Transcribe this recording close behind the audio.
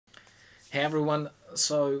Hey everyone,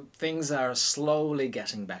 so things are slowly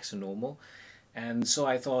getting back to normal, and so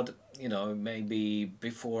I thought, maybe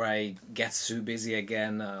before I get too busy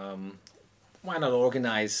again, why not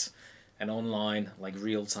organize an online, like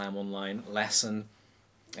real-time online lesson,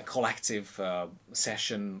 a collective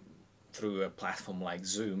session through a platform like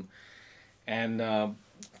Zoom, and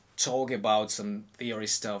talk about some theory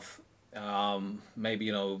stuff. Maybe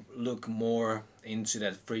look more into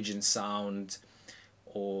that Phrygian sound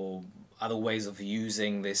or other ways of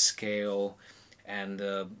using this scale, and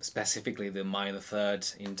specifically the minor third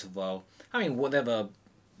interval. I mean, whatever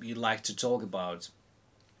you'd like to talk about,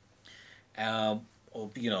 or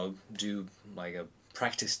do like a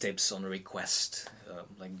practice tips on request,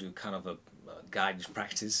 like do kind of a guided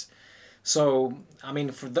practice. So, I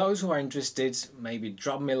mean, for those who are interested, maybe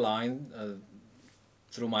drop me a line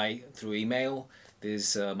through email.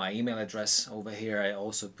 There's my email address over here. I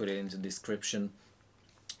also put it in the description.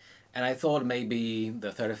 And I thought maybe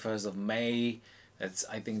the 31st of May,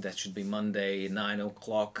 I think that should be Monday, 9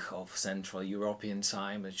 o'clock of Central European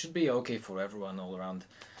time. It should be okay for everyone all around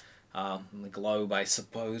the globe, I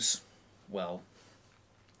suppose. Well,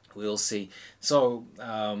 we'll see. So,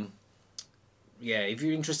 yeah, if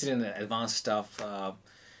you're interested in the advanced stuff,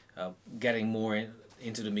 getting more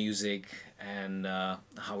into the music and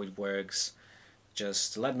how it works,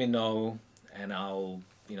 just let me know, and I'll,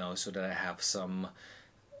 so that I have some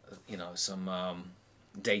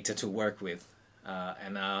data to work with,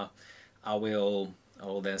 and I will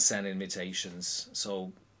then send invitations.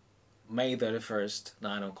 So May 31st,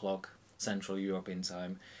 9 o'clock Central European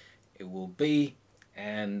time, it will be,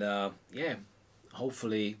 and yeah,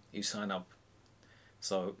 hopefully you sign up.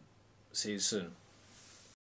 So see you soon.